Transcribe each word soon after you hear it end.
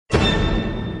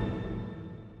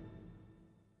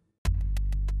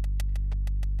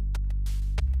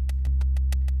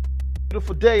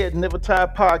Beautiful day at Never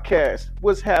Tired Podcast.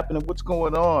 What's happening? What's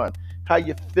going on? How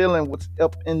you feeling? What's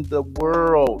up in the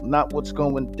world? Not what's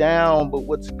going down, but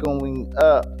what's going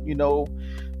up,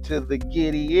 to the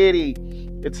giddy itty.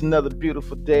 It's another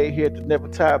beautiful day here at the Never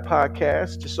Tired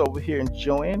Podcast. Just over here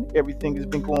enjoying. Everything has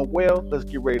been going well. Let's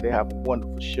get ready to have a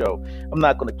wonderful show. I'm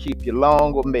not going to keep you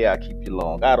long, or may I keep you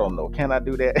long? I don't know. Can I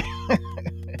do that?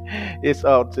 It's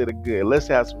all to the good. Let's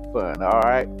have some fun, all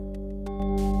right?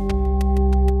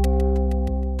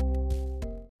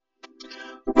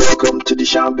 Welcome to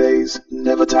Deshaun's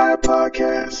Never Tired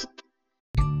Podcast.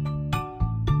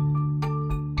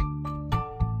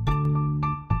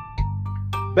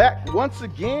 Back once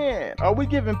again. Are we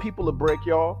giving people a break,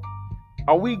 y'all?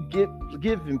 Are we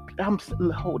giving?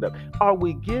 Hold up. Are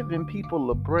we giving people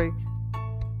a break,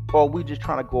 or are we just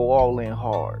trying to go all in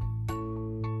hard?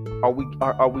 Are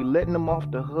we letting them off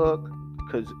the hook?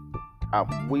 Because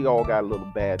we all got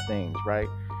little bad things, right?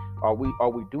 Are we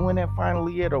doing that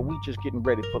finally yet, or are we just getting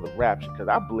ready for the rapture? Because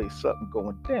I believe something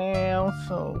going down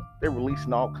soon. They're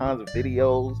releasing all kinds of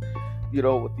videos,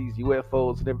 with these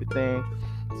UFOs and everything.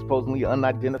 Supposedly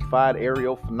unidentified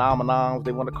aerial phenomenons,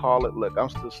 they want to call it. Look, I'm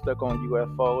still stuck on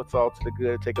UFO. It's all to the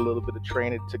good. Take a little bit of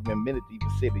training. It took me a minute to even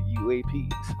say the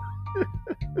UAPs.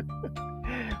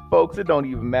 Folks, it don't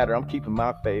even matter. I'm keeping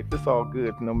my faith. It's all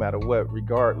good no matter what,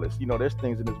 regardless. There's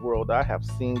things in this world I have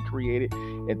seen created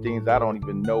and things I don't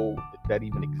even know that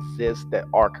even exist that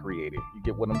are created. You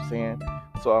get what I'm saying?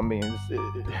 So, I mean,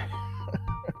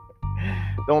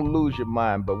 don't lose your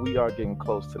mind, but we are getting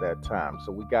close to that time.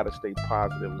 So we got to stay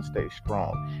positive and stay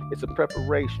strong. It's a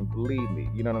preparation, believe me.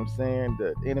 You know what I'm saying?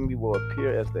 The enemy will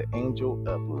appear as the angel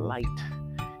of light.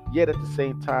 Yet at the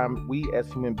same time, we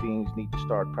as human beings need to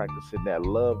start practicing that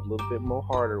love a little bit more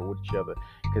harder with each other,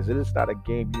 because it is not a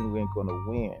game you ain't going to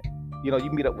win.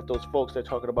 You meet up with those folks that are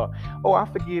talking about, oh, I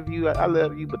forgive you, I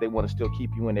love you, but they want to still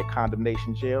keep you in their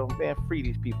condemnation jail. Man, free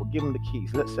these people. Give them the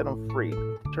keys. Let's set them free.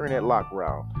 Turn that lock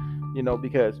around.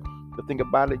 Because the thing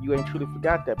about it, you ain't truly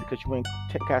forgot that, because you ain't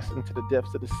cast it into the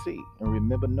depths of the sea and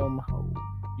remember no more.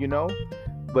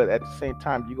 But at the same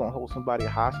time, you're going to hold somebody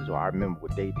hostage. Or I remember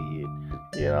what they did.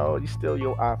 You still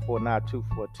your eye for an eye, tooth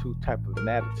for a tooth type of an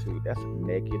attitude. That's a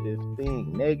negative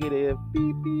thing. Negative.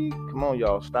 Beep, beep. Come on,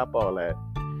 y'all. Stop all that.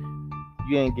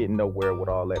 You ain't getting nowhere with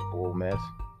all that bull mess.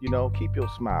 Keep your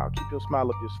smile. Keep your smile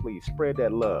up your sleeve. Spread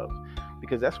that love.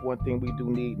 Because that's one thing we do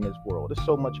need in this world. There's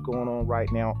so much going on right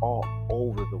now all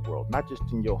over the world. Not just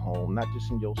in your home, not just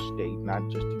in your state, not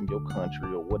just in your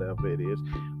country or whatever it is.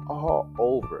 All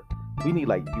over. We need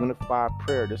unified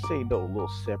prayer. This ain't no little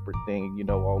separate thing,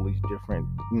 all these different,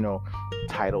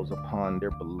 titles upon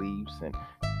their beliefs, and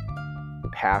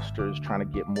pastors trying to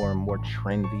get more and more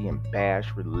trendy and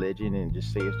bash religion and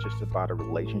just say it's just about a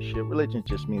relationship. Religion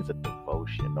just means a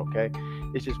devotion, okay?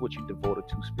 It's just what you devoted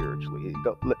to spiritually.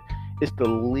 It's the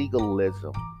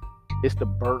legalism. It's the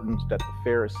burdens that the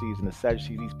Pharisees and the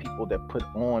Sadducees, these people that put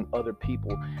on other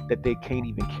people that they can't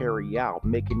even carry out,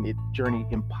 making it journey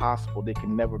impossible. They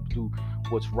can never do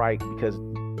what's right because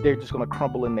they're just going to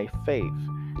crumble in their faith.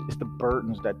 It's the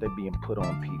burdens that they're being put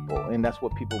on people, and that's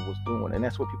what people was doing, and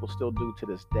that's what people still do to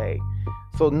this day.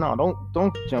 So no,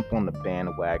 don't jump on the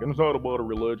bandwagon. It's not about a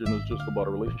religion, it's just about a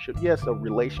relationship. Yes, a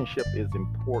relationship is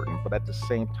important, but at the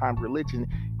same time, religion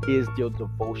is your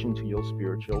devotion to your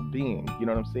spiritual being. You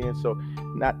know what I'm saying? So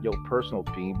not your personal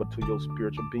being, but to your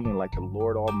spiritual being, like the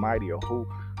Lord Almighty, or who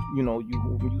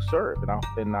whom you serve.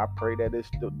 And I pray that it's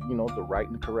the right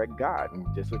and correct God, and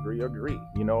disagree or agree,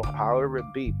 however it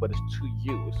be, but it's to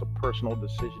you. It's a personal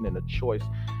decision and a choice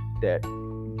that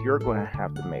you're going to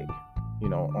have to make,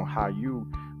 on how you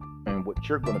and what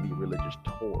you're going to be religious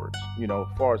towards.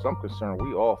 As far as I'm concerned,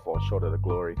 we all fall short of the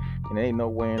glory, and there ain't no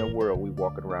way in the world we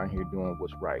walking around here doing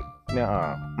what's right.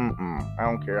 I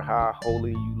don't care how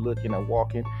holy you looking and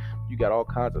walking. You got all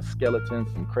kinds of skeletons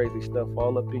and crazy stuff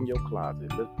all up in your closet.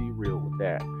 Let's be real with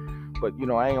that. But,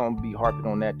 I ain't going to be harping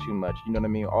on that too much. You know what I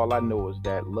mean? All I know is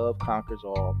that love conquers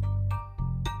all.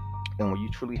 And when you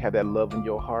truly have that love in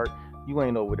your heart, you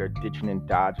ain't over there ditching and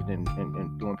dodging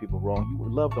and doing people wrong.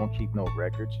 Love don't keep no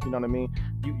records. You know what I mean?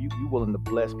 You willing to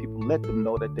bless people. Let them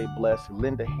know that they bless.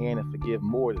 Lend a hand and forgive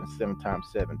more than 7 times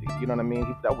 70. You know what I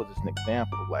mean? That was just an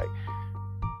example.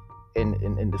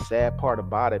 And the sad part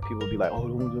about it, people be like, oh,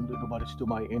 don't nobody steal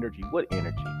my energy. What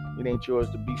energy? It ain't yours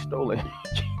to be stolen.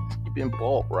 You've been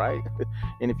bought, right?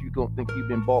 And if you don't think you've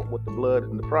been bought with the blood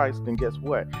and the price, then guess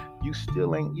what? You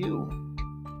still ain't you.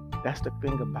 That's the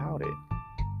thing about it.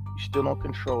 You still don't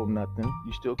control nothing.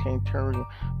 You still can't turn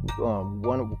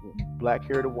one black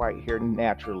hair to white hair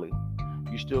naturally.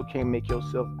 You still can't make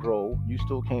yourself grow. You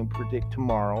still can't predict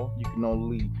tomorrow. You can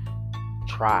only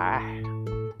try,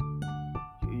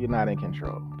 you're not in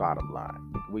control. Bottom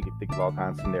line, we can think of all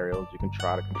kinds of scenarios you can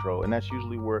try to control, and that's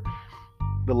usually where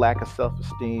the lack of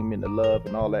self-esteem and the love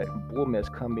and all that bull mess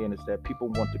come in, is that people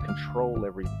want to control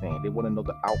everything. They want to know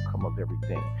the outcome of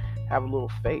everything. Have a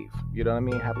little faith, you know what I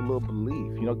mean? Have a little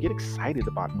belief. Get excited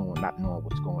about not knowing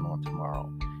what's going on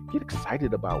tomorrow. Get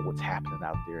excited about what's happening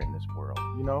out there in this world,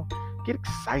 Get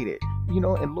excited,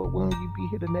 and Lord willing, you be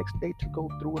here the next day to go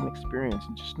through an experience,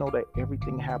 and just know that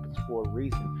everything happens for a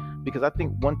reason. Because I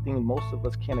think one thing most of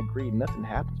us can agree, nothing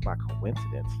happens by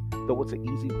coincidence, though it's an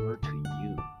easy word to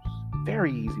use.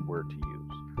 Very easy word to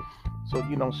use.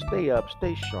 So, stay up,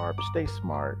 stay sharp, stay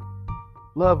smart,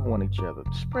 love one each other,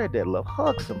 spread that love,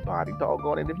 hug somebody,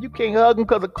 doggone it. If you can't hug them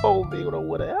because of COVID or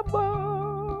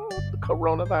whatever, the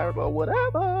coronavirus or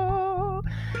whatever,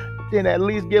 then at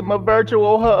least give them a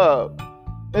virtual hug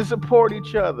and support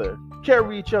each other,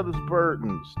 carry each other's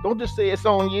burdens. Don't just say it's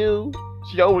on you,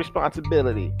 it's your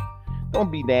responsibility.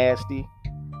 Don't be nasty,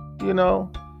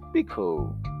 be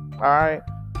cool, all right?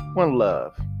 One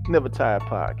love. Never Tired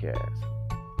Podcast.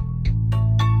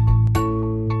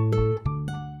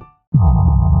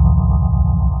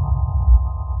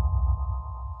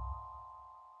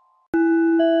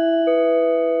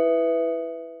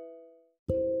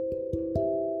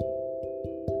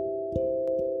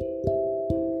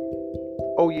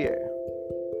 Oh yeah.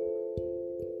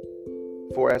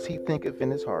 For as he thinketh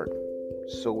in his heart,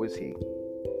 so is he.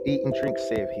 Eat and drink,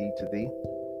 saith he to thee,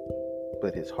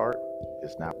 but his heart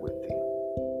is not with thee.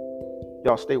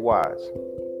 Y'all stay wise.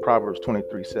 Proverbs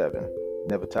 23:7.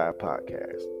 Never Tired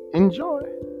Podcast. Enjoy.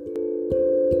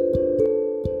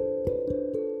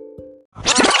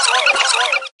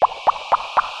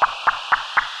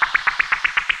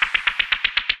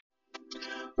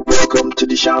 Welcome to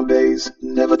Deshaun Bay's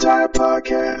Never Tired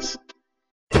Podcast.